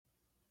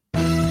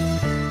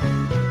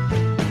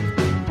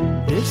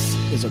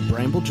is a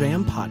Bramble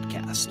Jam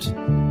podcast.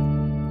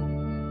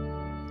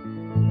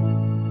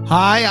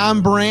 Hi,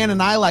 I'm Bran,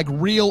 and I like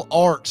real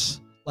art,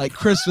 like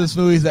Christmas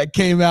movies that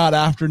came out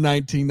after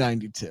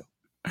 1992.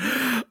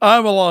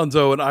 I'm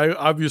Alonzo, and I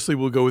obviously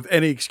will go with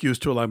any excuse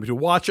to allow me to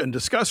watch and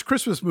discuss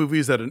Christmas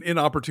movies at an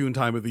inopportune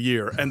time of the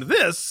year. And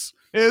this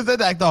is the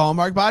Deck the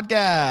Hallmark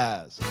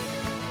podcast.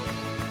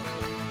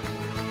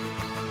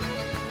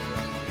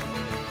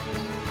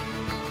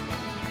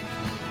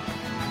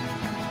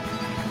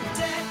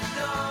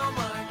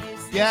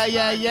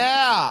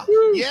 Yeah.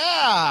 Woo.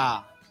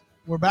 Yeah.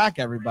 We're back,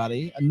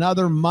 everybody.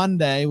 Another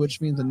Monday,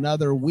 which means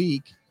another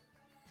week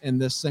in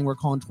this thing we're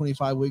calling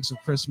 25 Weeks of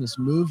Christmas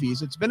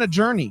Movies. It's been a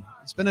journey.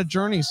 It's been a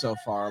journey so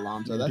far,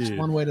 Alonzo. That's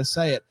one way to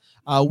say it.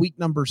 Week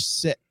number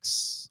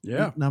 6.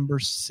 Yeah. Week number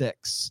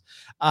 6.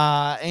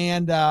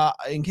 And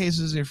in case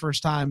this is your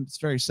first time, it's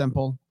very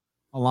simple.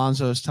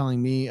 Alonzo is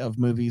telling me of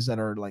movies that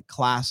are like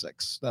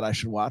classics that I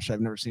should watch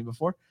I've never seen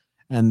before.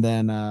 And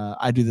then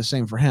I do the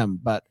same for him,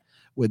 but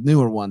with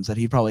newer ones that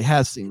he probably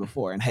has seen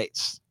before and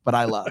hates, but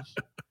I love.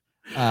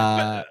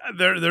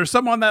 There's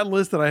some on that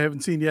list that I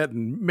haven't seen yet,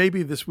 and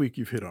maybe this week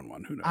you've hit on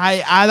one. Who knows?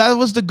 I that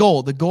was the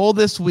goal. The goal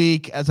this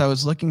week, as I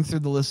was looking through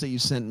the list that you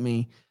sent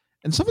me,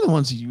 and some of the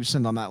ones that you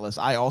sent on that list,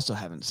 I also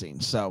haven't seen.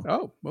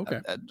 So,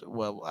 okay.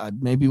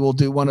 Maybe we'll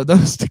do one of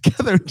those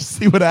together to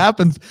see what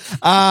happens.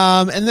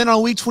 And then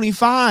on week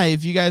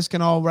 25, you guys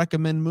can all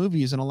recommend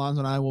movies, and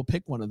Alonzo and I will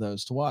pick one of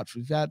those to watch.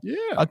 We've got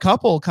a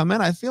couple come in.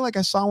 I feel like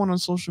I saw one on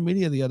social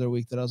media the other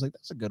week that I was like,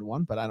 that's a good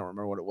one, but I don't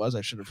remember what it was. I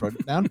should have wrote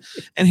it down.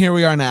 And here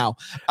we are now.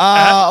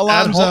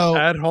 Alonzo,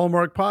 at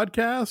Hallmark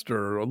Podcast,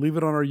 or leave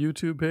it on our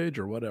YouTube page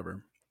or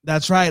whatever.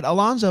 That's right.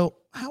 Alonzo,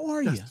 how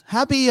are you?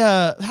 Happy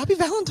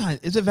Valentine's.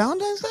 Is it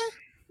Valentine's Day?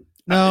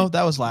 No,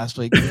 that was last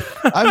week.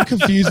 I'm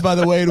confused by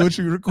the way in which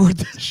we record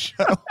this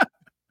show.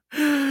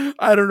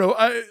 I don't know.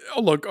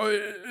 Look,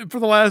 for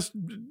the last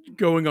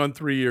going on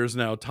 3 years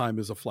now, time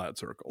is a flat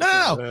circle.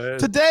 No.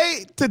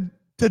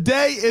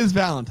 Today is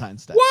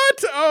Valentine's Day.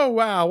 What? Oh,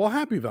 wow. Well,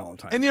 happy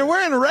Valentine's. And you're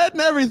wearing red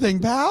and everything,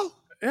 pal.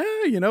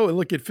 Yeah,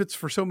 look, it fits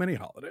for so many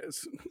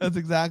holidays. That's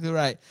exactly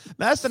right.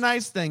 That's the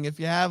nice thing. If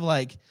you have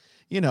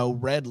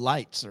red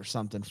lights or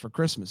something for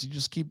Christmas, you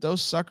just keep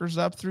those suckers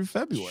up through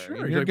February.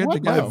 Sure. You're good to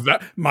go.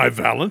 My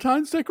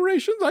Valentine's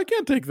decorations? I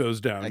can't take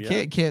those down.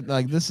 Can't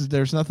like this is.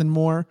 There's nothing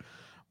more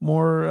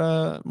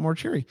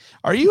cheery.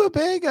 Are you a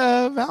big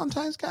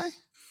Valentine's guy?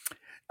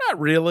 Not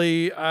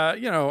really.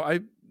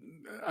 I've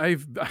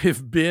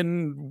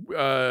been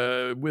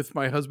with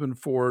my husband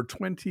for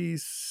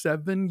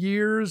 27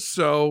 years,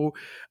 so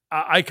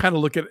I kind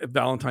of look at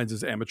Valentine's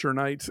as amateur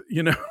night.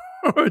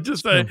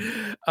 Just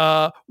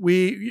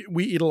we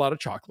eat a lot of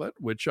chocolate,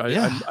 which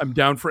I'm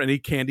down for any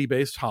candy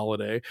based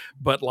holiday,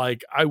 but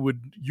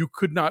you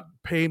could not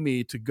pay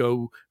me to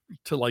go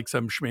to like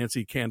some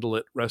schmancy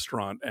candlelit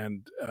restaurant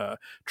and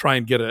try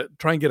and get a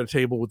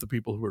table with the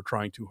people who are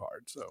trying too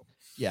hard. So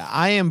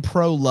I am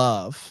pro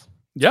love.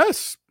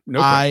 Yes, no,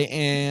 I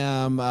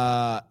am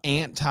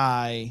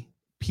anti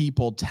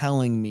people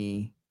telling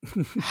me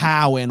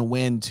how and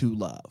when to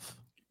love.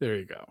 There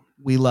you go.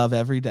 We love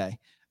every day.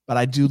 But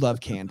I do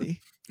love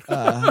candy,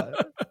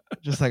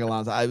 just like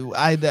Alonzo. I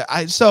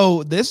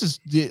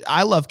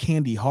love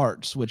candy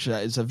hearts, which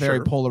is a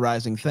very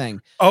polarizing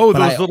thing. Oh,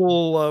 those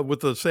little with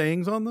the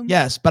sayings on them.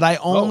 Yes, but I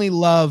only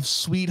love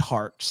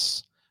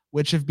sweethearts,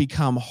 which have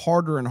become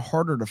harder and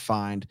harder to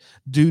find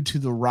due to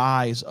the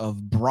rise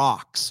of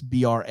Brach's,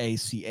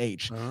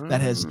 BRACH,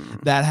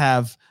 that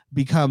have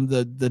become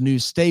the new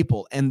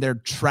staple, and they're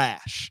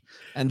trash.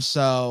 And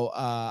so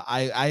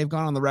I have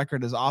gone on the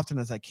record as often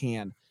as I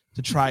can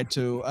to try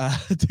to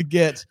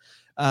get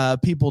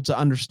people to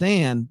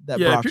understand that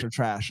Brach's are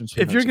trash. And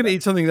if you're going to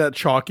eat something that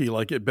chalky,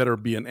 it better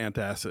be an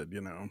antacid,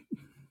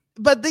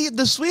 But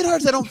the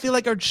sweethearts, I don't feel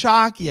like are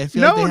chalky. I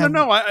feel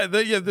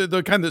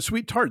the kind that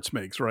Sweet Tarts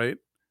makes, right?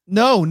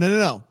 No.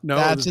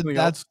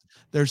 That's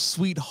they're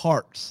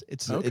sweethearts.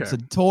 It's a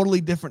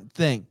totally different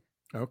thing.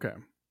 Okay.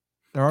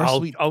 There are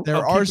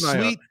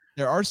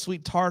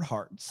sweet tart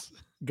hearts.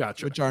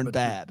 Gotcha. Which aren't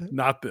bad.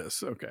 Not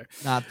this. Okay.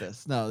 Not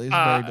this. No, these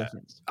are very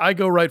different. I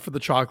go right for the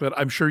chocolate.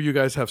 I'm sure you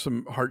guys have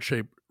some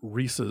heart-shaped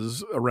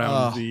Reese's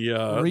around the you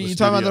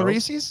talking about the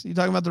Reese's? You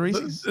talking about the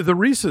Reese's? The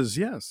Reese's,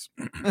 yes.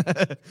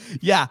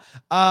 Yeah.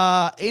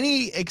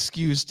 Any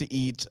excuse to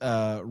eat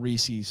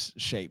Reese's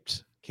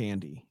shaped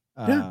candy.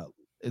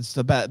 It's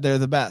they're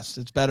the best.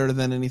 It's better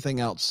than anything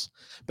else.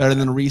 Better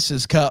than a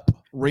Reese's cup.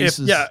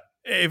 Reese's.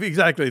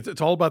 Exactly. It's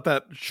all about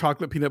that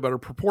chocolate peanut butter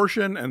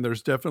proportion. And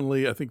there's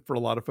definitely, I think for a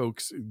lot of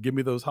folks, give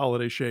me those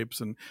holiday shapes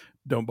and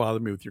don't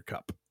bother me with your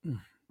cup.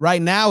 Right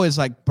now is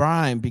like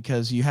prime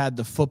because you had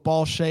the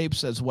football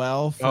shapes as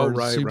well for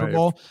Super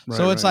Bowl.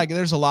 So it's like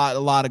there's a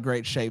lot of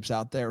great shapes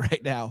out there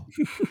right now.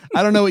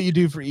 I don't know what you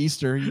do for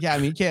Easter. Yeah, I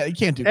mean you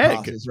can't do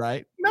crosses,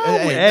 right? No,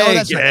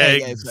 that's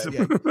right. eggs.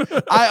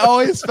 I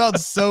always felt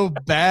so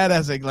bad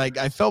as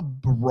I felt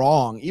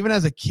wrong, even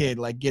as a kid,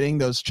 like getting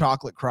those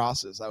chocolate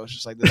crosses. I was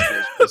just like,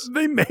 this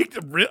They make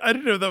them real. I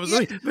didn't know that was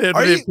Yeah. they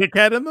had Kit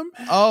Kat in them.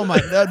 oh my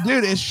God,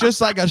 dude, it's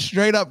just like a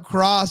straight up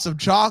cross of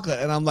chocolate.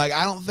 And I'm like,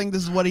 I don't think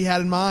this is what he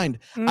had in mind.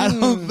 I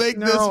don't think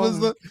this was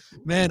the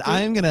man.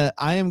 I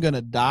am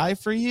gonna die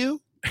for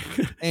you.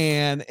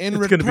 And in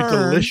It's return, going to be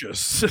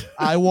delicious.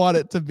 I want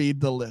it to be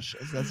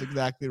delicious. That's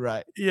exactly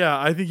right. Yeah,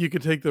 I think you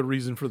could take the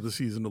reason for the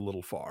season a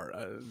little far.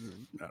 I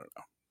don't know.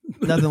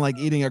 Nothing like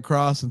eating a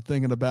cross and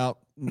thinking about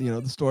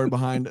the story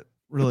behind it.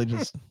 Really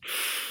just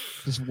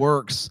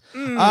works.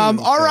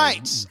 All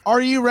right, are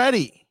you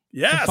ready?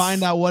 Yes. To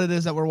find out what it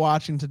is that we're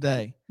watching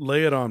today.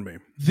 Lay it on me.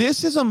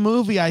 This is a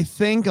movie, I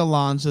think,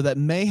 Alonzo, that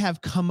may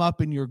have come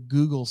up in your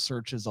Google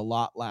searches a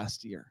lot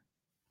last year.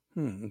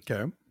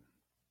 Okay.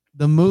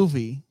 The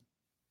movie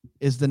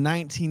is the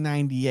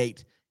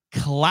 1998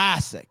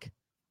 classic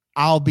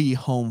I'll Be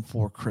Home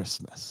for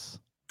Christmas,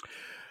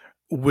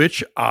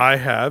 which I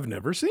have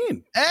never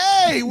seen.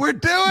 Hey, we're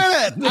doing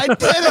it.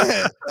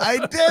 I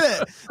did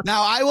it.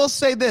 Now, I will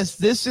say this.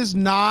 This is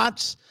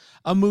not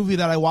a movie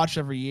that I watch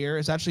every year.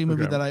 It's actually a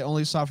movie that I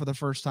only saw for the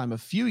first time a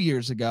few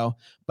years ago,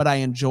 but I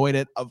enjoyed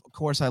it. Of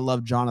course, I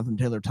love Jonathan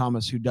Taylor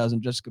Thomas, who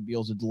doesn't. Jessica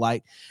Biel's a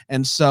delight.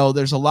 And so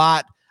there's a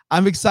lot.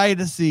 I'm excited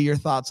to see your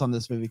thoughts on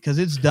this movie because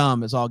it's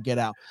dumb as all get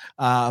out.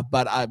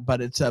 But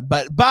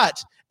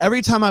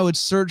every time I would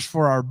search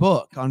for our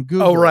book on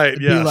Google,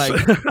 be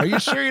like, "Are you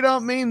sure you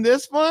don't mean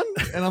this one?"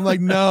 And I'm like,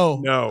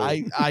 "No,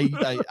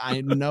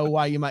 I know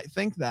why you might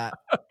think that,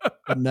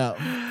 but no."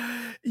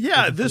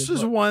 Yeah, this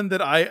is one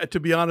that to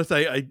be honest,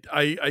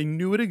 I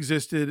knew it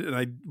existed, and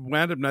I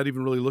wound up not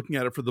even really looking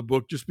at it for the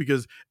book, just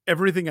because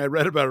everything I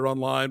read about it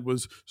online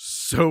was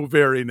so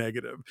very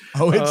negative.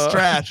 Oh, it's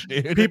trash,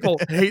 dude. People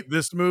hate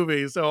this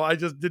movie, so I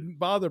just didn't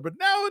bother. But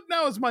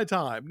now is my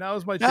time. Now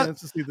is my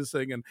chance to see this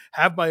thing and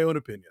have my own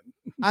opinion.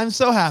 I'm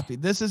so happy.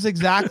 This is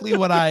exactly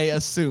what I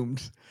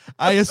assumed.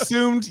 I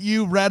assumed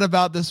you read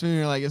about this movie and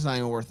you're like, it's not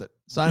even worth it.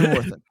 It's not even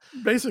worth it.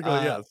 Basically,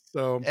 yes.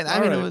 So, and I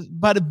mean, it was,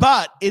 but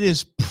it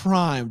is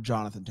prime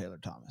Jonathan Taylor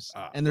Thomas,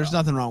 and there's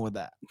nothing wrong with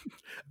that.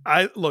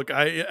 I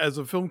as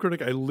a film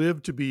critic, I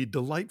live to be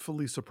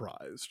delightfully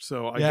surprised.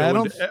 So I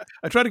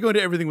try to go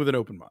into everything with an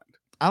open mind.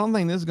 I don't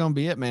think this is going to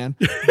be it, man.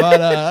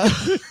 But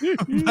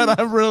but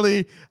I'm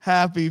really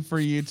happy for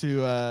you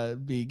to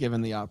be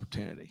given the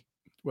opportunity.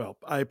 Well,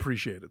 I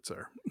appreciate it,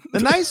 sir. The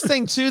nice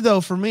thing, too,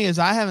 though, for me is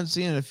I haven't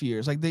seen it in a few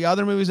years. Like the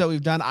other movies that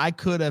we've done, I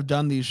could have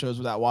done these shows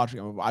without watching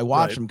them. I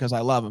watch them because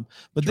I love them.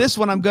 But this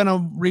one, I'm going to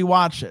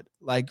rewatch it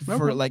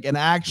and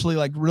actually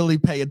really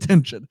pay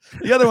attention.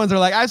 The other ones are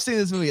like, I've seen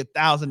this movie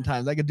 1,000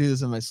 times. I could do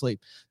this in my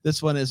sleep.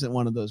 This one isn't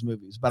one of those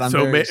movies. But I'm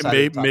very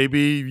excited.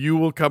 Maybe you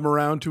will come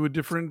around to a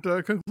different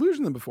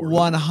conclusion than before.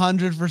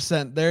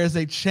 100%. There is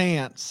a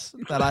chance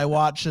that I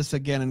watch this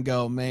again and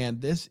go, man,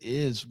 this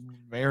is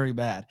very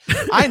bad.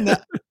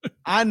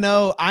 I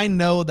know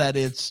that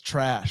it's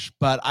trash,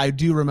 but I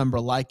do remember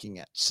liking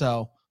it.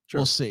 So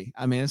we'll see.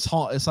 I mean, it's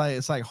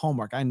like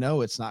Hallmark. I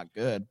know it's not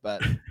good,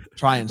 but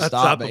try and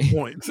stop me. That's not the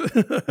point.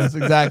 That's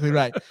exactly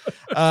right.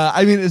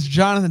 I mean, it's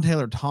Jonathan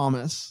Taylor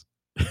Thomas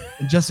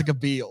and Jessica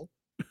Biel.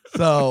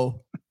 So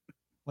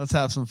let's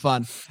have some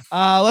fun.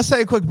 Let's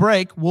take a quick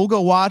break. We'll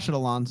go watch it,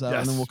 Alonzo,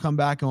 and then we'll come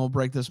back and we'll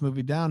break this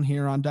movie down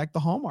here on Deck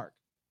the Hallmark.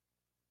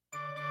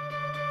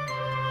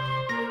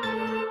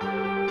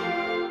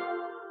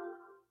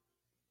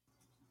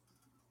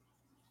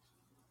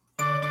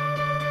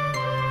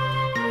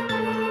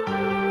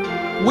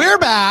 We're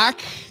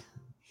back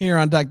here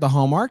on Deck the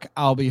Hallmark.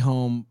 I'll Be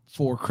Home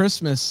for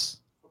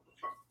Christmas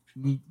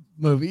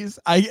movies.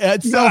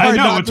 It's so hard. I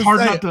know not it's to hard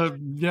say not it. to.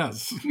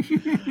 Yes.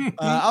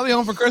 I'll Be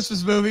Home for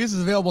Christmas movies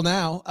is available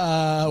now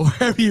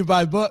wherever you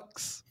buy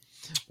books.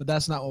 But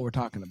that's not what we're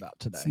talking about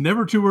today. It's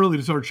never too early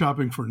to start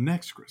shopping for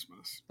next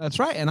Christmas. That's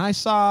right. And I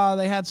saw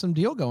they had some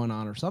deal going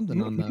on or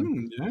something on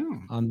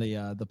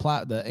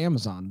the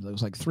Amazon. It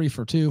was like 3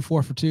 for $2,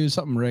 4 for $2,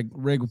 something. Rig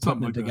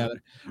putting it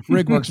together.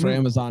 Rig works for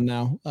Amazon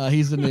now.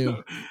 He's the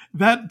new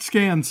that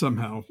scans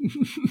somehow.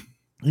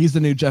 He's the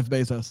new Jeff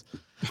Bezos.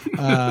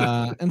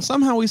 And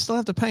somehow we still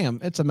have to pay him.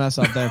 It's a mess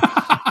out there.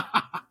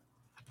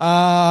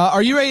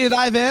 Are you ready to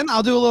dive in?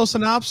 I'll do a little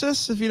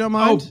synopsis if you don't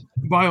mind.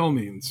 Oh, by all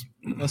means.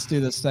 Let's do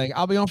this thing.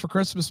 I'll Be Home for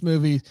Christmas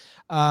movie.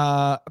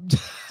 I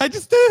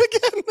just did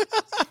it again.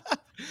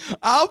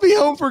 I'll Be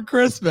Home for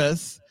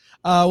Christmas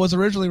was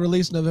originally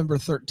released November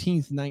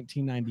 13th,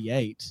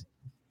 1998.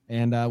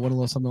 And went a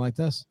little something like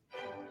this.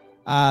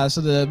 So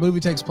the movie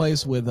takes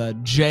place with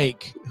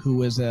Jake,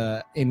 who is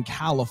in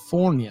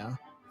California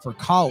for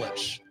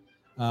college,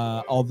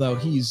 although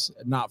he's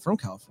not from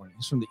California.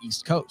 He's from the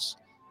East Coast.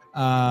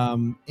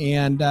 And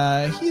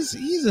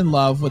he's in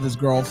love with his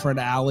girlfriend,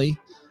 Allie.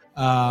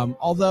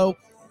 Although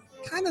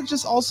kind of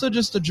just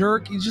a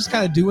jerk. He's just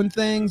kind of doing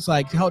things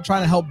like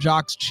trying to help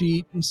jocks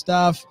cheat and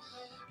stuff,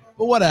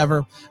 but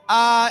whatever.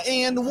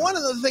 And one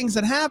of the things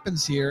that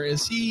happens here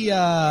is he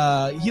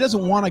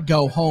doesn't want to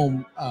go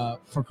home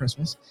for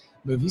Christmas.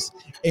 movies,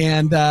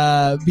 and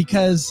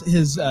because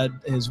his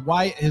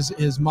wife,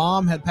 his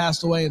mom had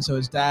passed away, and so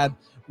his dad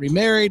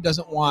remarried,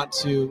 doesn't want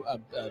to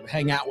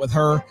hang out with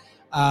her.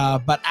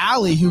 But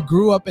Allie, who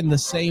grew up in the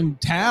same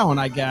town,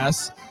 I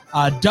guess,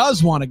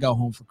 does want to go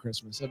home for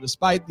Christmas. So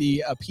despite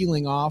the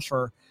appealing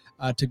offer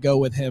to go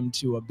with him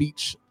to a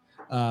beach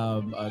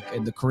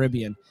in the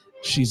Caribbean,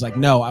 she's like,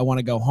 no, I want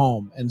to go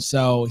home. And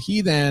so he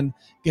then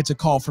gets a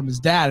call from his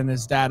dad, and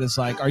his dad is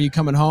like, are you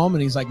coming home?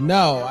 And he's like,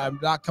 no, I'm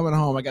not coming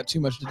home. I got too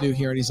much to do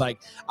here. And he's like,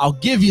 I'll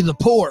give you the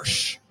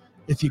Porsche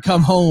if you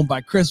come home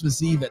by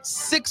Christmas Eve at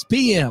 6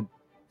 p.m.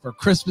 for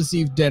Christmas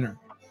Eve dinner.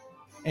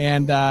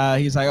 And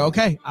he's like,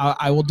 okay,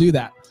 I will do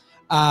that.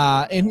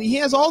 And he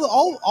has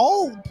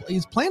all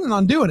he's planning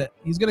on doing it.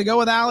 He's going to go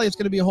with Allie. It's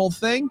going to be a whole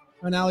thing.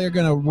 And Allie are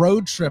going to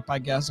road trip, I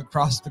guess,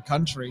 across the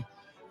country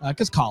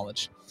because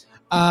college.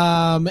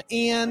 But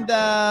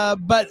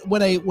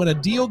when a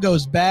deal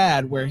goes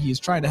bad where he's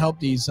trying to help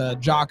these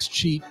jocks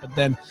cheat, but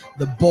then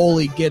the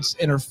bully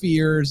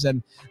interferes,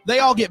 and they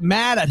all get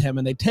mad at him,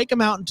 and they take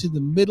him out into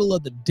the middle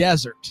of the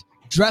desert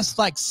dressed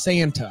like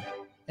Santa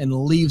and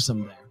leaves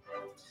him there.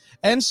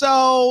 And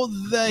so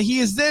he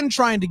is then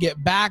trying to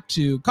get back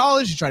to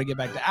college. He's trying to get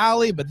back to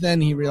Allie, but then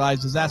he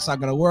realizes that's not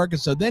going to work.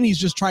 And so then he's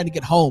just trying to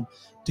get home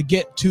to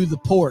get to the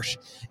Porsche.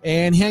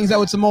 And he hangs out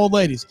with some old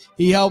ladies.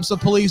 He helps a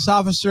police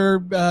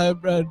officer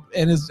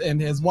and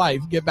his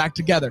wife get back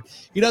together.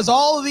 He does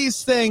all of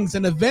these things,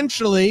 and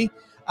eventually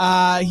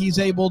he's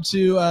able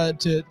to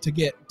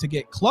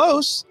get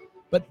close,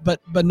 but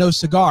no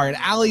cigar. And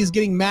Allie is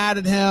getting mad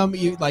at him.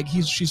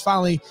 She's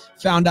finally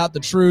found out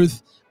the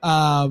truth.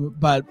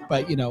 But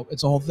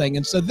it's a whole thing.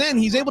 And so then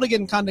he's able to get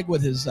in contact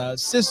with his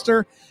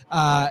sister,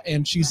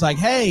 and she's like,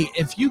 hey,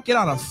 if you get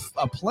on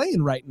a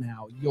plane right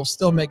now, you'll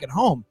still make it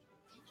home.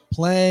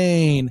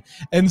 Plane.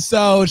 And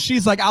so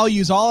she's like, I'll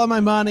use all of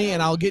my money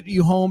and I'll get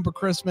you home for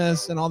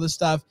Christmas and all this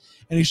stuff.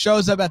 And he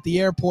shows up at the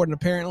airport, and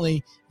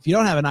apparently if you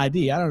don't have an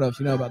ID, I don't know if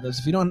you know about this,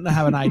 if you don't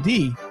have an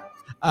ID,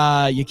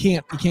 you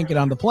can't get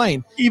on the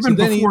plane. Even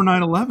so before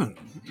 9/11.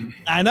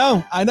 I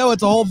know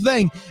it's a whole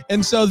thing.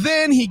 And so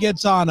then he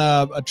gets on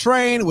a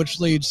train, which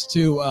leads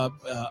to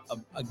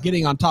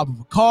getting on top of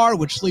a car,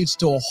 which leads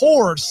to a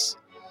horse,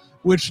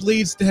 which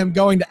leads to him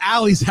going to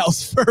Allie's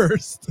house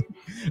first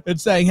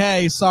and saying,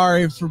 hey,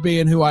 sorry for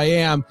being who I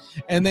am.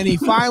 And then he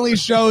finally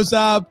shows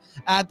up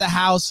at the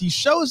house. He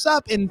shows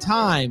up in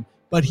time,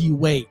 but he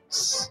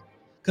waits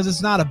because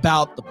it's not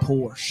about the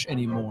Porsche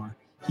anymore.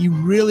 He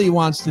really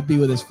wants to be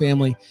with his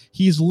family.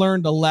 He's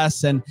learned a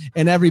lesson,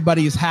 and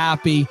everybody's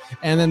happy.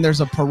 And then there's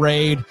a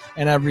parade,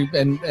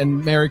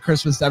 and Merry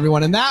Christmas to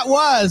everyone. And that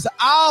was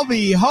I'll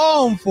Be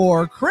Home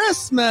for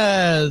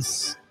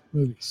Christmas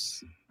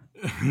movies.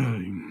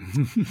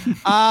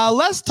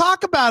 Let's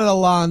talk about it,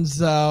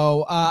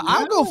 Alonzo.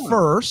 I'll go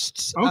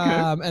first,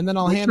 okay. And then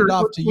I'll hand it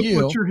off to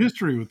you. What's your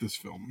history with this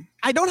film?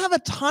 I don't have a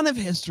ton of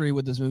history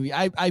with this movie.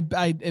 I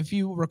if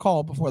you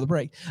recall before the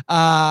break,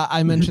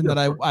 I mentioned that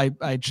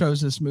I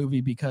chose this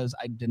movie because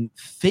I didn't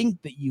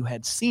think that you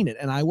had seen it,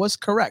 and I was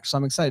correct. So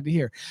I'm excited to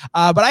hear.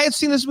 But I had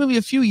seen this movie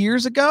a few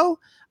years ago.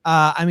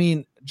 I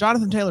mean,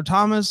 Jonathan Taylor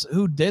Thomas,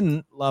 who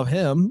didn't love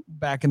him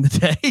back in the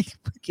day,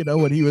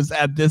 when he was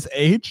at this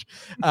age,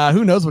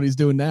 who knows what he's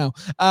doing now.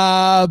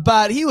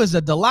 But he was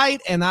a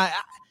delight. And I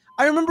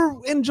remember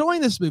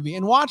enjoying this movie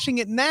and watching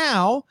it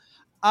now.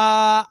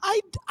 I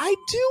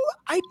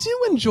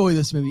do enjoy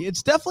this movie.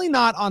 It's definitely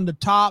not on the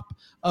top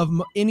of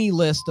any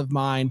list of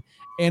mine.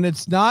 And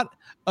it's not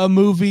a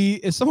movie.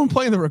 Is someone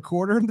playing the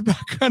recorder in the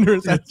background, or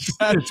is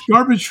it's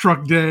garbage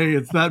truck day?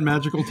 It's that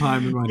magical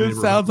time in my neighborhood.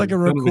 It sounds like a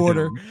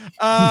recorder.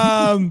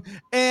 And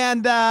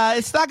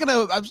it's not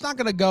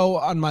gonna go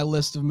on my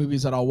list of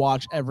movies that I'll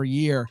watch every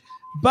year,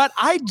 but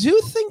I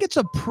do think it's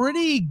a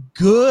pretty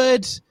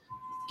good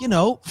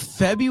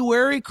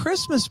February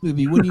Christmas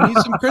movie. When you need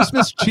some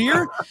Christmas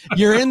cheer,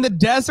 you're in the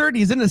desert.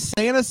 He's in a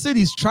Santa suit.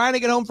 He's trying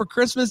to get home for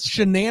Christmas.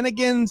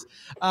 Shenanigans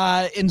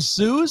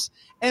ensues.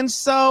 And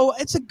so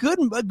it's a good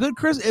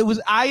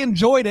Christmas. I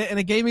enjoyed it, and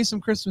it gave me some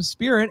Christmas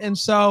spirit. And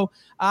so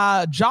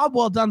job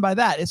well done by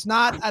that. It's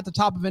not at the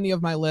top of any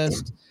of my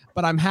list,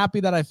 but I'm happy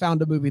that I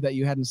found a movie that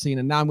you hadn't seen.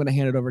 And now I'm going to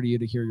hand it over to you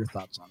to hear your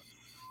thoughts on it.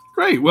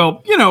 Great.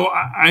 Well,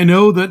 I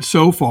know that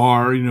so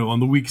far, on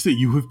the weeks that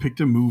you have picked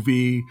a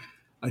movie,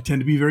 I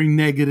tend to be very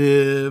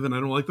negative, and I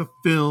don't like the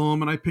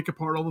film, and I pick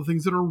apart all the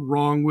things that are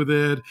wrong with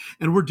it,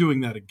 and we're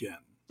doing that again.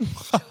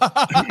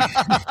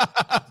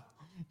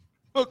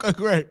 Okay,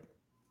 great.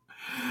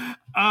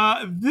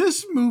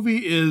 This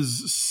movie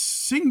is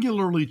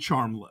singularly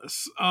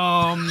charmless.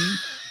 Come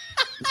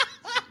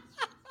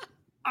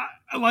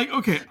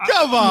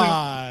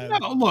on.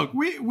 Look,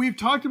 we've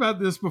talked about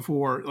this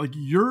before. Like,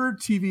 your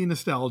TV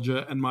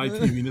nostalgia and my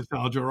TV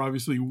nostalgia are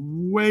obviously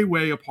way,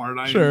 way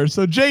apart. Sure.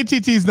 So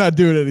JTT's not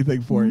doing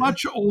anything for you.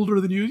 Much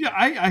older than you. Yeah,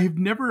 I have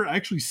never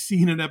actually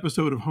seen an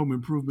episode of Home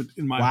Improvement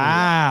in my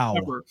whole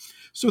life ever.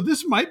 So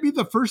this might be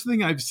the first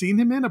thing I've seen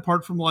him in,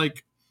 apart from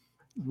like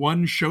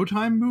one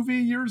Showtime movie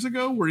years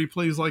ago where he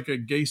plays like a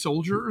gay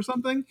soldier or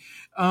something.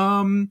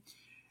 And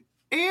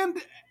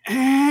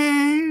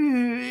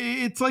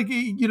it's like,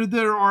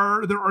 there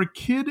are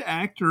kid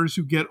actors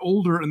who get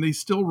older and they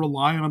still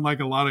rely on like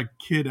a lot of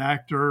kid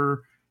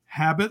actor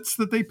habits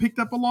that they picked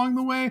up along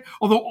the way.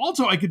 Although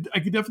also I could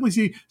definitely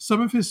see some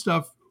of his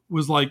stuff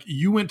was like,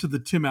 you went to the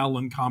Tim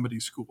Allen comedy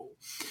school.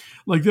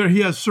 Like there, he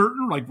has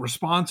certain like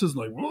responses,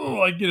 like, whoa,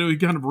 like,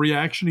 kind of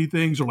reaction-y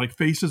things, or like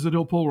faces that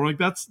he'll pull. Or like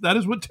that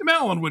is what Tim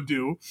Allen would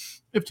do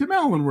if Tim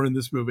Allen were in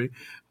this movie.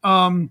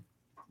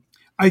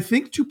 I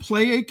think to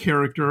play a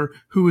character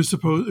who's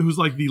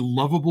like the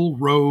lovable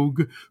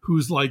rogue,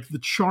 who's like the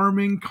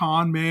charming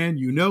con man,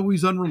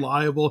 he's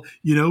unreliable,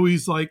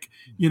 he's like,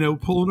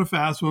 pulling a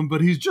fast one,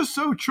 but he's just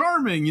so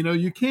charming,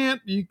 you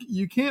can't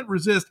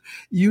resist.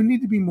 You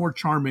need to be more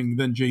charming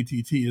than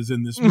JTT is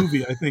in this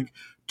movie, I think,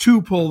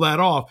 to pull that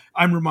off.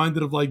 I'm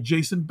reminded of like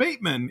Jason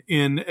Bateman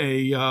in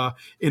a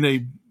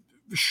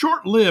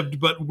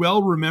short-lived but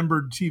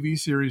well-remembered TV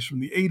series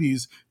from the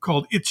 80s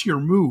called It's Your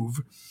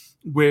Move,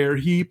 where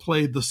he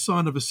played the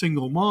son of a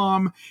single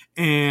mom,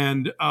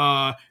 and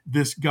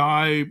this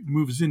guy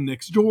moves in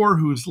next door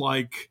who's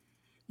like,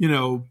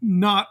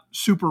 not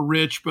super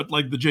rich, but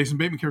like the Jason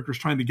Bateman character is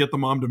trying to get the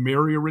mom to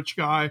marry a rich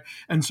guy.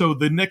 And so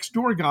the next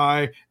door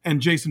guy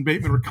and Jason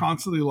Bateman are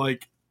constantly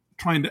like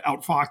trying to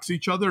outfox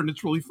each other, and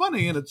it's really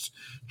funny and it's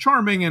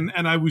charming. And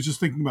I was just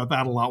thinking about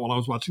that a lot while I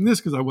was watching this,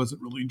 because I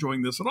wasn't really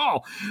enjoying this at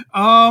all.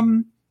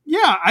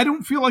 Yeah, I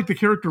don't feel like the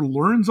character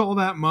learns all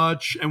that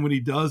much. And when he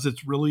does,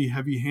 it's really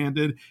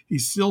heavy-handed. He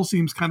still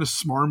seems kind of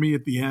smarmy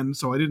at the end,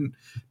 so I didn't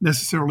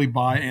necessarily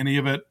buy any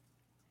of it.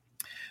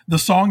 The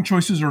song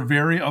choices are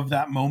very of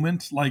that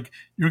moment. Like,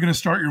 you're going to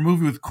start your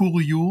movie with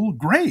Cool Yule?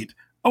 Great.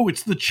 Oh,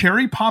 it's the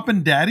Cherry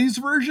Poppin' Daddies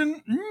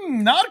version?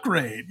 Not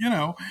great,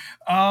 Yeah,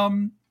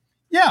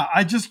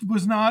 I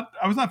was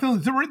not feeling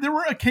it. There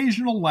were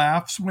occasional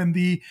laughs when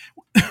the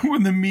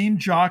mean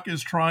jock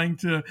is trying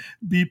to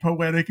be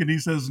poetic and he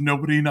says,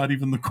 nobody, not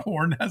even the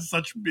corn, has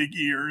such big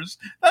ears.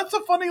 That's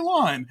a funny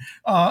line.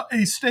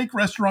 A steak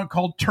restaurant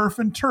called Turf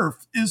and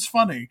Turf is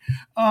funny.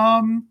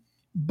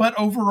 But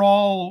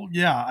overall,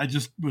 yeah, I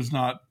just was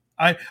not.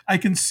 I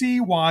can see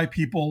why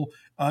people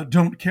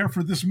don't care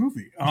for this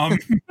movie. And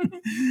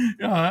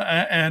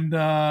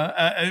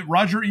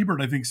Roger Ebert,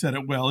 I think, said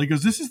it well. He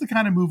goes, this is the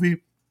kind of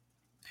movie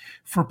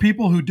for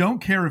people who don't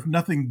care if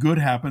nothing good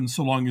happens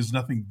so long as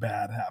nothing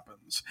bad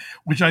happens,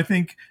 which I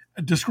think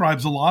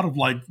describes a lot of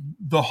like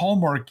the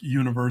Hallmark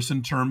universe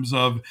in terms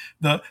of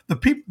the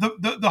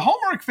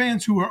Hallmark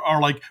fans who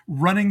are like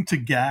running to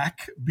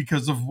GAC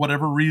because of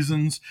whatever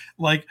reasons.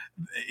 Like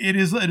it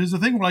is a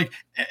thing where like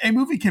a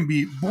movie can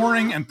be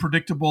boring and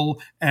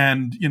predictable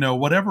and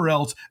whatever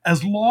else,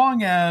 as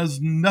long as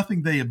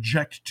nothing they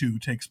object to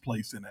takes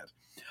place in it.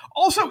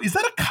 Also, is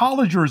that a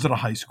college or is it a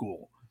high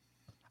school?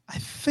 I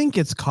think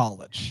it's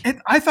college.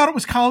 I thought it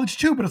was college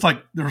too, but it's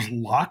like there's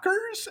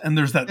lockers and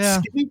there's that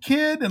skinny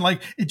kid, and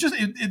like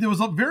there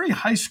was a very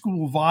high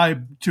school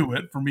vibe to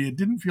it for me. It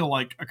didn't feel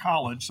like a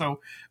college.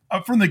 So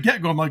from the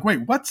get-go, I'm like,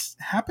 wait, what's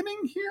happening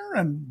here,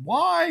 and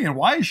why? And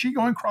why is she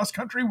going cross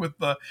country with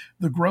the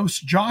gross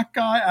jock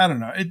guy? I don't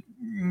know.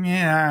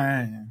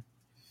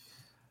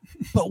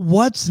 But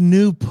what's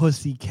new,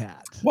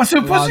 Pussycat? What's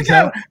new,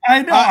 Pussycat?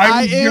 I know.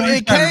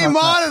 It came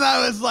on, and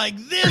I was like,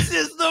 "This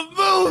is the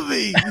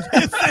movie.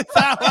 This is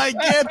how I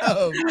get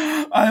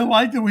them." I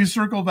like that we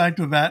circle back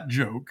to that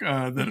joke.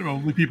 That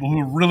only people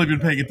who have really been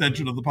paying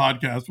attention to the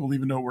podcast will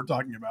even know what we're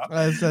talking about.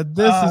 I said,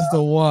 "This is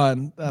the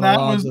one that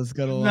Alonzo's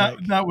gonna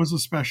like." That was a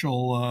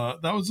special.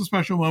 That was a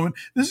special moment.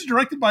 This is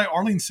directed by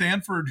Arlene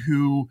Sanford,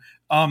 who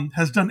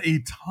has done a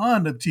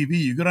ton of TV.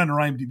 You go down her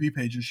IMDb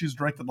page, and she's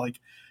directed like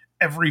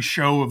every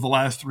show of the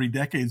last 3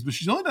 decades, but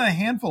she's only done a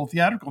handful of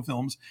theatrical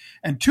films.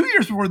 And 2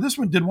 years before this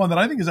one did one that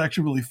I think is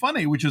actually really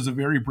funny, which is a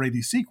very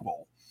Brady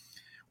sequel,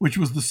 which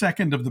was the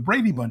second of the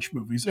Brady Bunch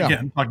movies. Yeah.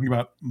 Again, talking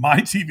about my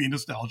TV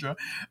nostalgia.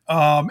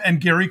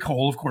 And Gary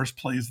Cole, of course,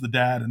 plays the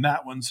dad in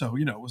that one. So,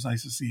 it was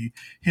nice to see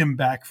him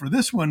back for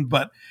this one,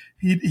 but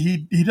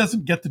he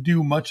doesn't get to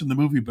do much in the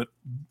movie, but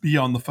be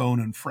on the phone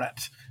and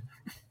fret.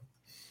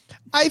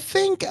 I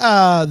think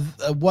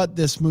what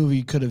this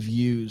movie could have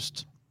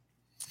used,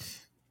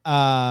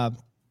 all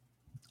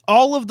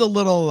of the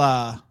little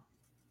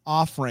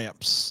off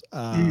ramps,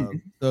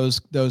 those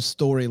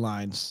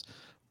storylines,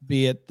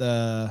 be it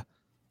the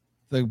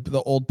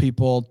old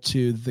people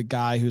to the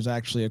guy who's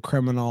actually a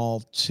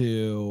criminal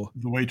to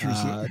the waitress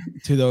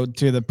to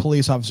the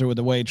police officer with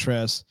the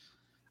waitress.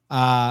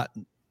 None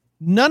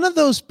of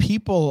those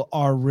people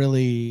are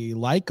really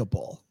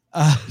likable,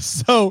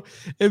 so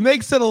it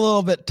makes it a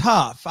little bit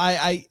tough.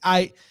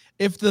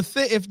 If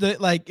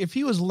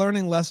he was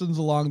learning lessons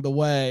along the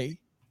way.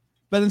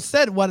 But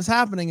instead, what is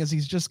happening is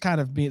he's just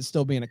kind of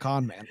still being a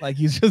con man. Like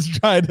he's just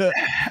trying to.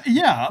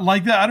 Yeah,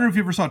 like that. I don't know if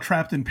you ever saw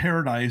Trapped in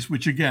Paradise,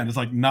 which again is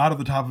like not at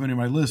the top of any of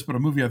my list, but a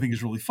movie I think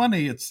is really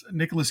funny. It's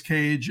Nicolas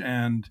Cage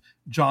and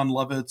John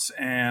Lovitz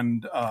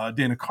and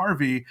Dana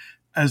Carvey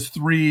as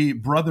 3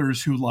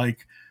 brothers who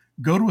like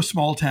go to a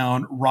small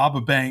town, rob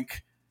a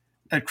bank,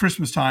 at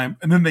Christmas time,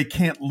 and then they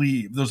can't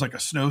leave. There's like a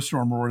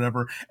snowstorm or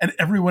whatever, and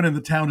everyone in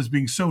the town is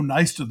being so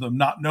nice to them,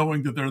 not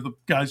knowing that they're the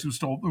guys who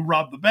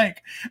robbed the bank.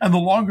 And the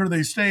longer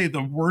they stay,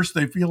 the worse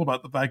they feel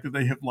about the fact that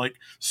they have like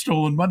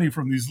stolen money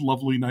from these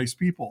lovely, nice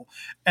people.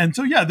 And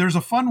so, yeah, there's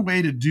a fun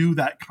way to do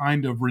that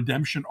kind of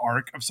redemption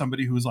arc of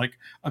somebody who's like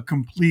a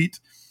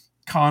complete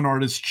con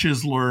artist,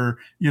 chiseler,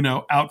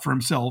 out for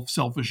himself,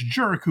 selfish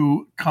jerk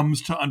who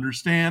comes to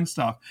understand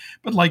stuff.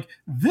 But like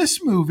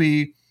this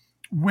movie,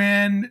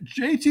 when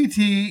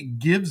JTT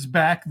gives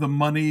back the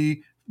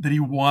money that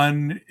he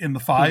won in the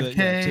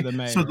 5K, to the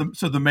mayor.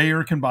 so the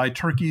mayor can buy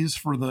turkeys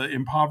for the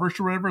impoverished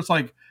or whatever, it's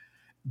like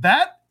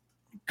that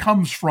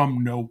comes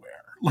from nowhere.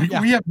 Like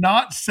we have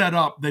not set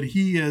up that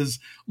he has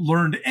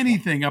learned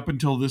anything up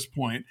until this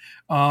point.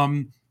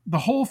 The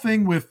whole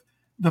thing with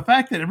the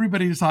fact that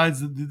everybody decides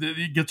that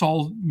it gets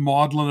all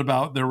maudlin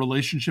about their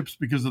relationships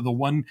because of the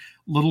one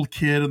little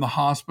kid in the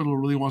hospital who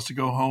really wants to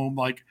go home,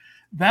 like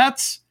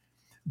that's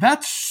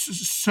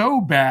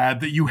so bad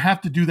that you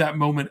have to do that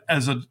moment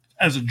as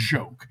a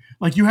joke.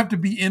 Like you have to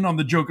be in on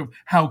the joke of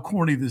how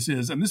corny this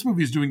is. And this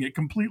movie is doing it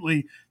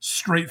completely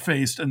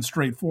straight-faced and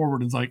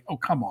straightforward. It's like, oh,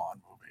 come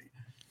on,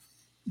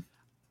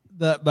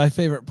 movie. My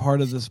favorite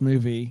part of this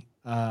movie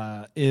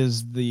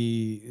is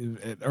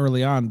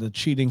early on, the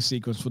cheating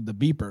sequence with the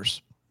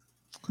beepers.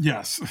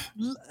 Yes.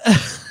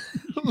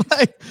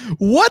 Like,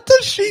 what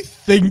does she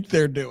think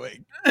they're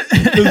doing?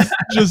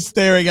 just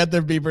staring at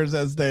their beepers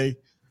as they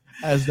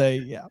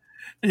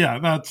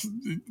that's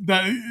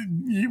that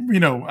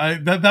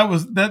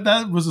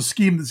was a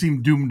scheme that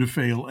seemed doomed to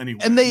fail anyway.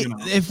 And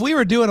if we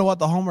were doing a What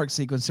the Homework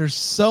sequence, there's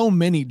so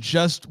many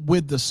just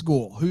with the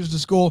school. Who's the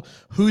school?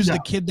 Who's the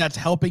kid that's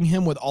helping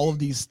him with all of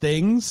these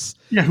things?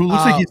 Yeah, who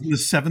looks like he's in the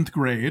 7th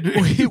grade.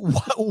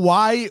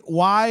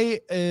 Why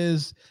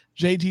is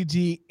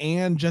JTT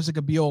and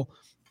Jessica Biel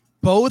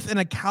both in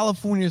a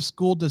California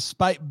school,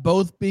 despite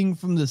both being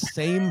from the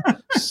same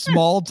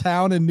small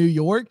town in New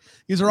York?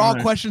 These are all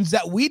questions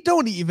that we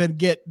don't even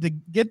get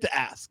to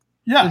ask.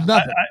 Yeah.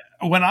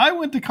 When I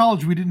went to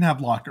college, we didn't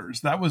have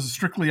lockers. That was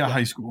strictly a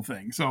high school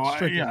thing. So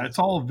it's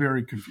all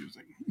very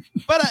confusing.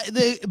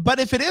 But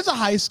if it is a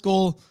high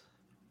school,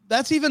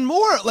 that's even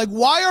more like,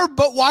 why are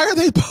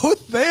they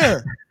both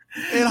there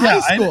in high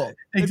school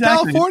in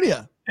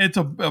California? It's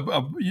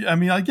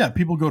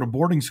people go to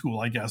boarding school,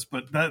 I guess,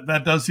 but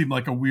that does seem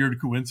like a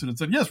weird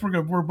coincidence. And yes,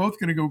 we're both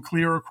going to go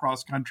clear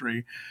across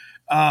country.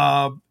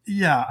 This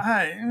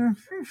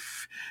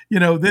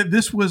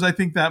was, I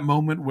think, that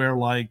moment where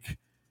like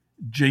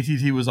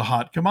JTT was a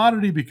hot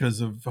commodity because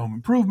of Home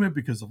Improvement,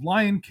 because of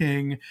Lion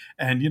King,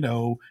 and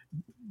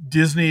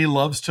Disney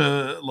loves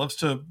to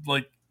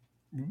like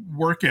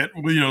work it.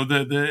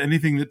 The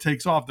anything that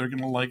takes off, they're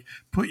going to like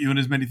put you in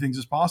as many things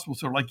as possible.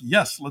 So like,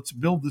 yes, let's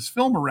build this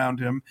film around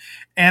him.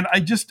 And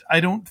I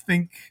don't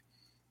think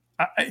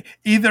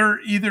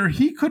either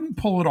he couldn't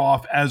pull it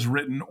off as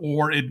written,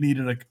 or it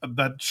needed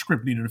that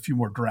script needed a few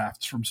more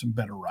drafts from some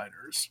better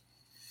writers.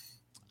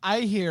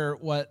 I hear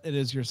what it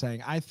is you're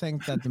saying. I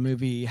think that the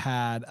movie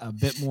had a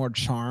bit more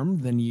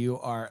charm than you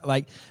are.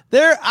 Like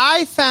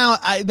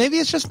maybe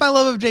it's just my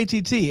love of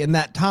JTT in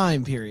that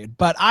time period,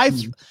 but I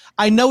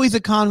know he's a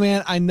con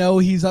man. I know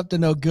he's up to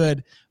no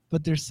good,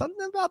 but there's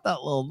something about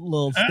that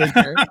little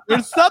stinker.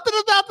 There's something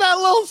about that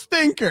little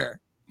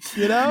stinker,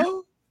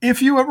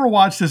 If you ever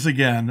watch this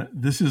again,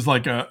 this is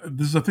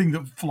a thing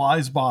that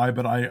flies by,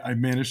 but I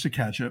managed to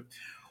catch it.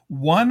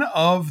 One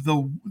of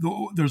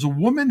there's a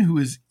woman who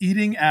is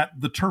eating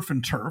at the Turf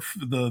and Turf,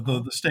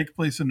 the steak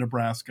place in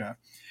Nebraska,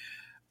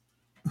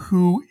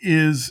 who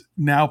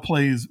now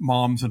plays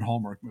moms in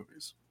Hallmark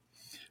movies.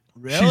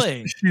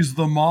 Really? She's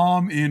the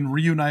mom in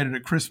Reunited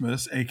at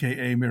Christmas,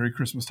 aka Merry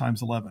Christmas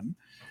Times 11.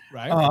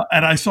 Right.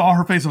 And I saw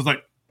her face. I was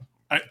like,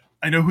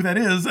 I know who that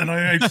is, and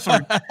I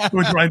started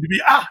trying to be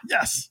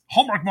yes,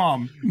 Hallmark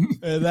mom.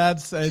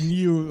 And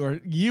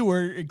you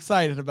were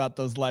excited about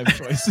those life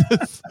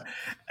choices.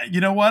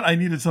 You know what? I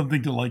needed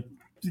something to like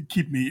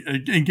keep me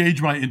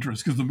engage my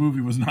interest because the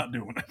movie was not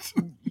doing it.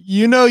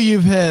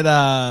 You've hit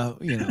the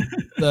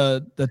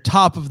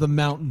top of the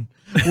mountain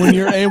when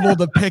you're able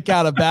to pick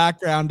out a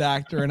background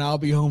actor and I'll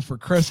Be Home for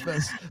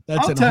Christmas.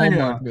 That's in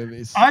Hallmark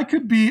movies. I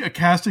could be a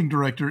casting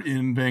director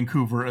in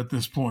Vancouver at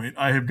this point.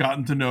 I have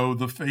gotten to know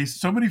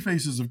so many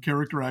faces of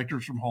character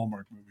actors from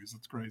Hallmark movies.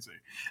 It's crazy.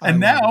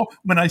 And now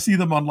when I see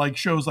them on like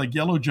shows like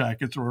Yellow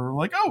Jackets, or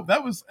like, oh,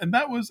 and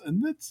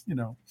it's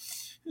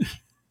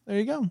There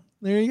you go.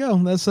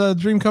 That's a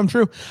dream come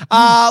true.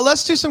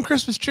 Let's do some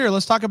Christmas cheer.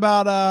 Let's talk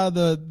about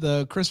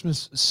the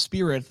Christmas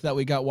spirit that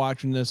we got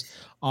watching this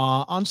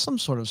on some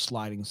sort of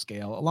sliding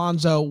scale.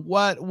 Alonzo,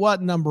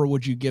 what number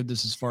would you give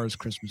this as far as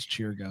Christmas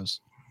cheer goes?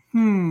 I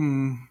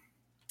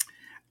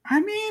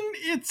mean,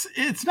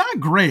 it's not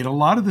great. A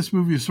lot of this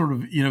movie is sort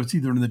of, it's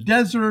either in the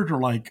desert or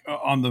like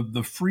on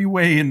the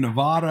freeway in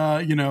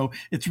Nevada.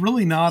 It's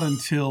really not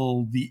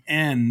until the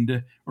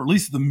end, or at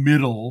least the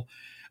middle.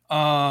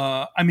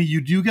 I mean, you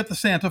do get the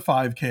Santa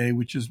 5K,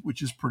 which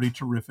is pretty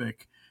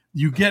terrific.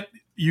 you get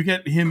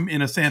him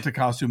in a Santa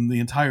costume the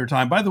entire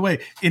time. By the way,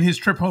 in his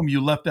trip home,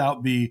 you left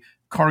out the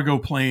cargo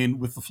plane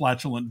with the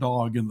flatulent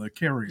dog in the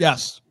carrier.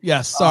 Yes.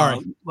 Sorry.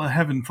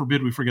 Heaven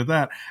forbid we forget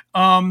that.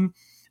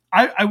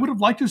 I would have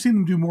liked to have seen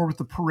them do more with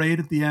the parade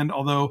at the end.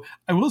 Although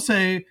I will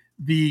say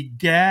the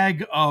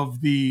gag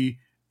of the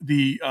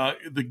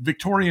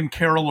Victorian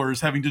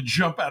carolers having to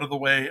jump out of the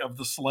way of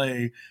the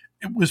sleigh,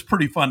 it was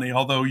pretty funny.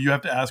 Although you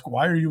have to ask,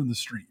 why are you in the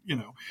street?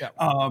 Yeah.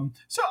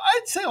 So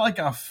I'd say like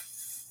a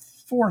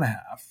 4.5.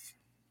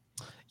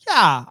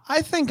 Yeah,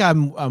 I think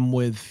I'm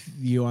with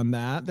you on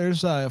that.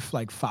 There's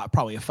like five,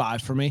 probably a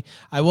 5 for me.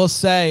 I will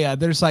say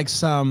there's like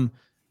some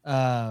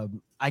I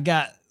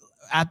got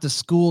at the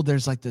school.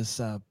 There's like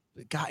this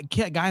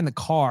guy in the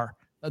car,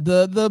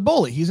 the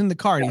bully. He's in the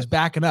car and he's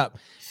backing up,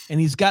 and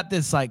he's got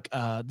this like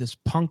this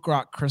punk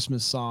rock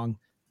Christmas song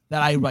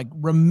that I like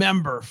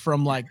remember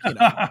from like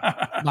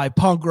my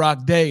punk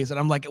rock days, and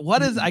I'm like,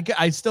 what is?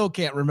 I still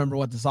can't remember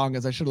what the song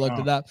is. I should have looked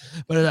it up,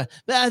 but you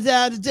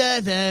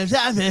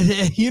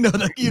know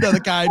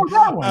the kind.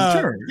 That one,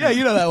 sure. Yeah,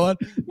 you know that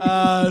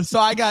one. So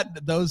I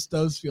got those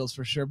feels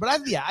for sure, but I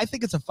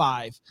think it's a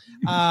 5.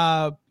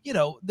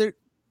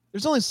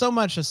 There's only so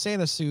much a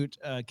Santa suit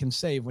can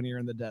save when you're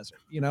in the desert.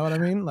 You know what I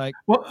mean? Like,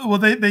 well,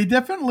 they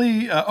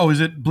definitely. Is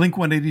it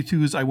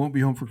Blink-182's "I Won't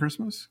Be Home for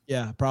Christmas"?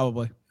 Yeah,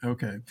 probably.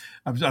 Okay,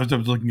 I was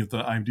looking at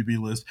the IMDb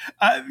list.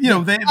 I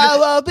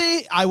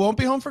won't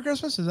be home for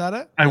Christmas. Is that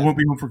it? I won't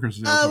be home for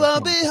Christmas. I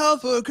won't be home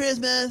for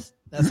Christmas.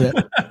 That's it.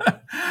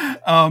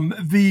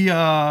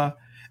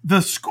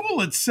 The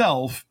school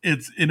itself,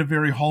 it's in a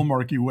very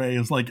Hallmarky way.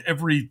 Is like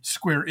every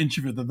square inch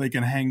of it that they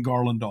can hang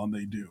garland on,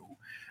 they do.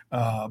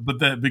 But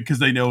that because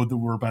they know that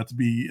we're about to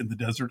be in the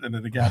desert and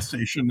at a gas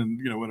station and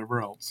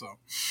whatever else. So,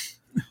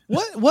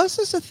 what was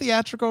this a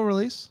theatrical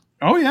release?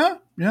 Oh yeah.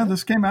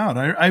 This came out.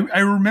 I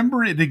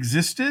remember it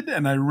existed,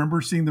 and I remember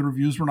seeing the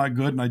reviews were not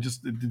good, and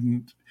it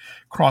didn't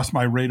cross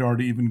my radar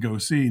to even go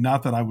see.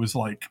 Not that I was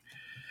like,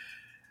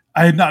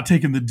 I had not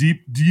taken the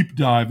deep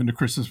dive into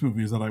Christmas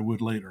movies that I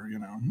would later.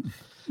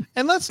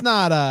 And let's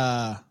not.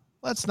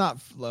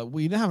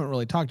 We haven't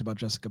really talked about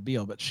Jessica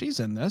Biel, but she's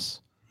in this.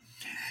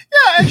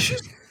 Yeah, and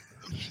she's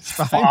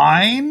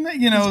fine. Fine.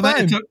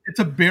 It's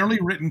a barely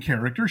written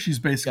character. She's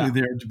basically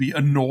there to be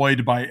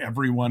annoyed by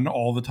everyone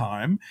all the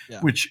time,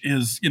 which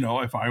is,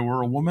 if I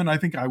were a woman, I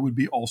think I would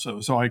be also.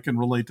 So I can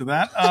relate to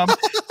that.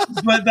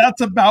 But that's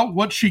about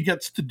what she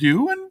gets to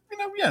do, and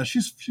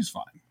she's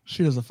fine.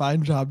 She does a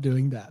fine job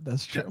doing that.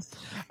 That's true. Yes.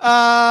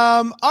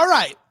 All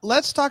right,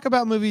 let's talk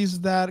about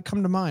movies that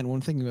come to mind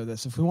when thinking of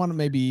this. If we want to,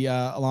 maybe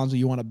Alonzo,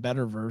 you want a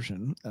better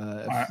version,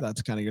 if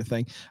that's kind of your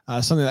thing,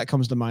 something that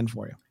comes to mind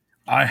for you.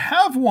 I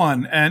have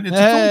one, and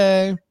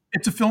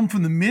it's a film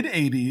from the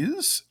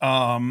mid-'80s,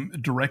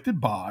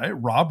 directed by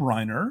Rob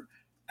Reiner,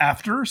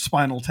 after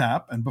Spinal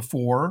Tap and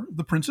before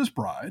The Princess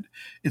Bride.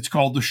 It's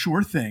called The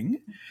Sure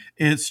Thing.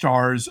 It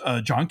stars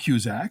John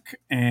Cusack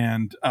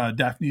and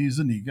Daphne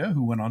Zuniga,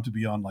 who went on to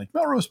be on like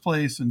Melrose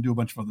Place and do a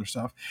bunch of other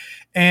stuff.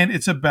 And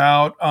it's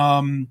about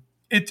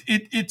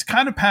it's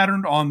kind of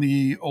patterned on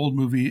the old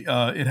movie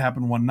It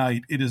Happened One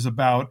Night. It is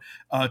about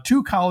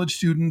 2 college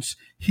students.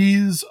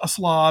 He's a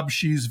slob.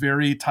 She's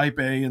very type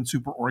A and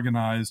super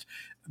organized.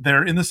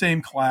 They're in the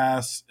same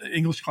class,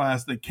 English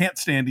class. They can't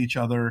stand each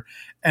other.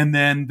 And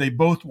then they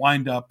both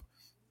wind up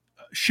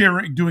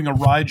doing a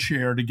ride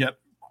share to get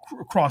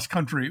cross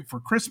country for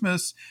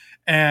Christmas.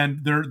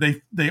 And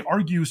they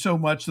argue so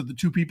much that the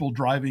 2 people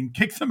driving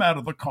kick them out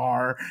of the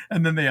car,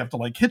 and then they have to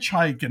like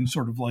hitchhike and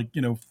sort of like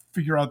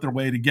figure out their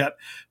way to get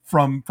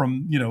from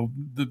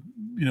the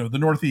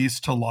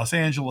Northeast to Los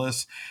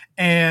Angeles.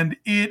 And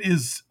it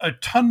is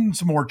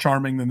tons more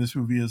charming than this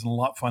movie is, and a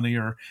lot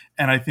funnier.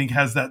 And I think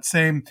has that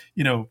same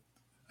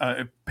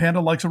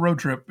Panda likes a road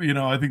trip.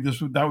 I think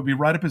that would be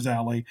right up his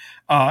alley.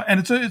 And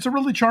it's a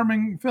really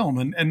charming film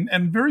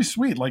and very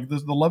sweet. Like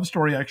the love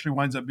story actually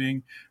winds up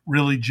being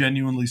really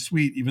genuinely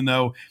sweet, even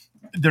though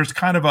there's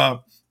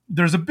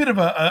a bit of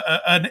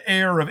an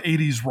air of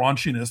 80s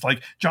raunchiness.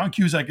 Like John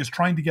Cusack is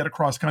trying to get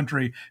across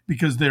country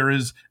because there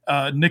is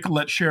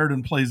Nicolette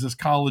Sheridan plays this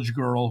college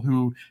girl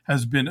who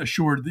has been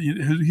assured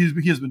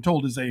he has been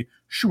told is a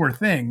sure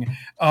thing.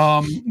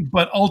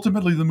 But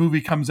ultimately the movie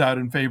comes out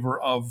in favor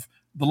of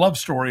the love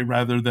story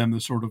rather than the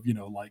sort of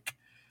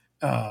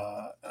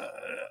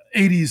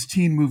 80s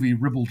teen movie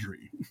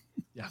ribaldry.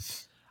 Yeah.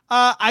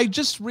 I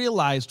just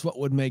realized what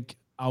would make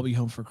I'll Be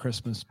Home for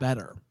Christmas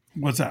better.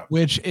 What's that?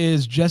 Which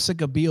is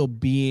Jessica Biel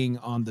being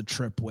on the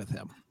trip with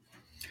him.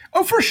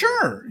 Oh, for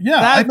sure. Yeah.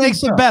 That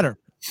makes it better.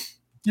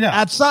 Yeah.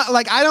 That's not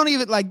like, I don't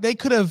even like, they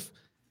could have,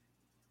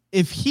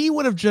 if he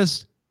would have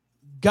just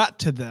got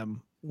to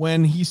them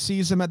when he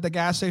sees him at the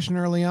gas station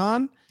early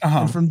on,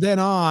 and from then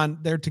on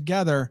they're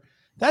together,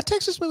 That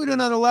takes this movie to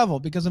another level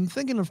because I'm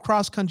thinking of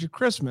Cross Country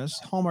Christmas,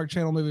 Hallmark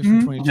Channel movie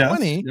from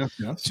 2020.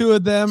 Yes. Two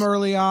of them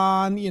early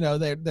on,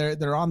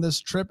 they're on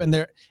this trip and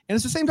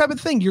it's the same type of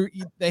thing.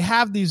 They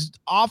have these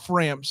off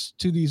ramps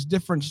to these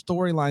different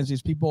storylines,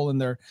 these people,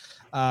 and they're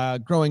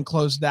growing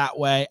close that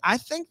way. I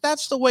think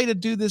that's the way to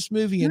do this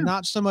movie and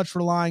not so much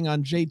relying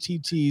on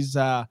JTT's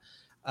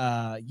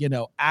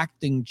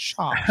acting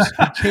chops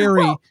to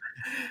carry.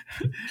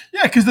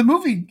 Yeah, because the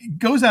movie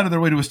goes out of their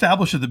way to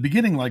establish at the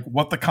beginning, like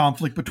what the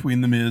conflict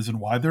between them is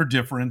and why they're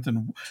different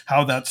and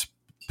how that's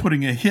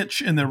putting a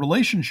hitch in their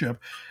relationship.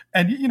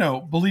 And,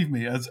 believe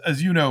me,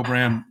 as you know,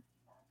 Bram,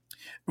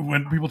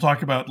 when people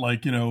talk about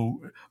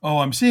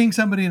I'm seeing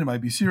somebody and it might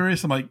be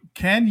serious, I'm like,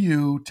 can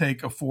you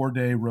take a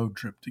 4-day road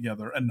trip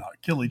together and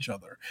not kill each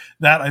other?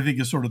 That I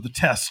think is sort of the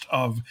test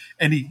of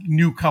any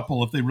new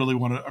couple. If they really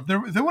want to,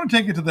 if they want to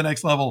take it to the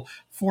next level,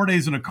 4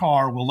 days in a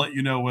car will let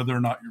you know whether or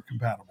not you're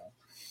compatible.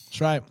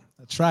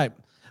 That's right.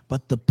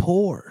 But the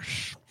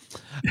Porsche.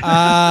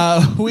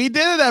 We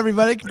did it,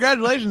 everybody.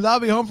 Congratulations. I'll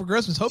be home for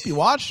Christmas. Hope you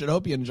watched it.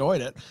 Hope you enjoyed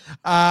it.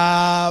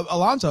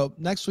 Alonso,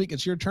 next week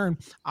it's your turn.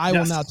 I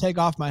will now take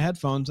off my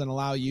headphones and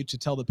allow you to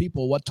tell the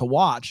people what to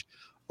watch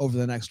over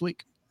the next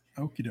week.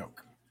 Okie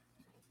doke.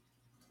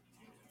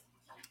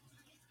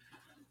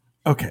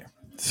 Okay,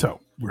 so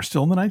we're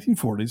still in the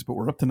 1940s, but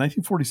we're up to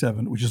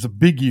 1947, which is a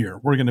big year.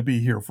 We're going to be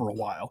here for a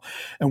while.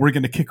 And we're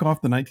going to kick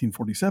off the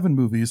 1947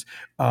 movies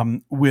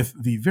with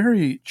the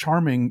very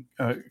charming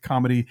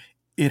comedy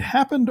It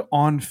Happened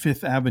on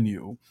Fifth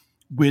Avenue,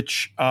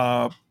 which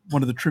one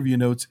of the trivia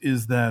notes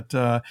is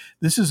that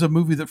this is a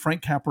movie that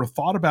Frank Capra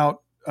thought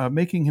about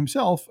making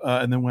himself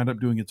and then wound up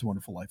doing It's a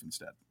Wonderful Life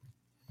instead.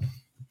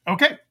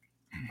 Okay.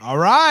 All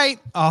right.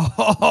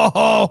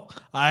 Oh,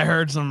 I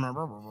heard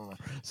some.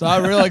 So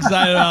I'm real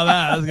excited about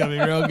that. That's going to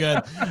be real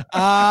good.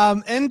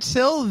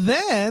 Until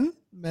then,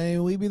 may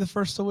we be the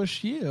first to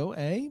wish you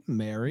a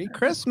Merry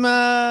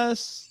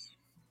Christmas.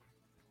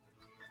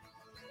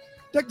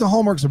 Deck the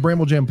Hallmark's a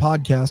Bramble Jam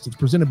podcast. It's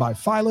presented by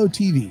Philo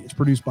TV. It's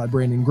produced by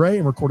Brandon Gray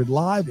and recorded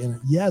live in,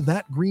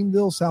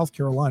 Greenville, South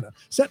Carolina.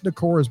 Set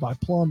decor is by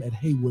Plum at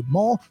Haywood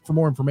Mall. For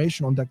more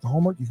information on Deck the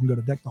Hallmark, you can go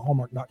to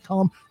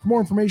deckthehallmark.com. For more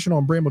information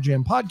on Bramble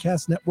Jam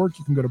Podcast Network,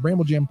 you can go to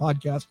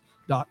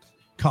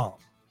bramblejampodcast.com.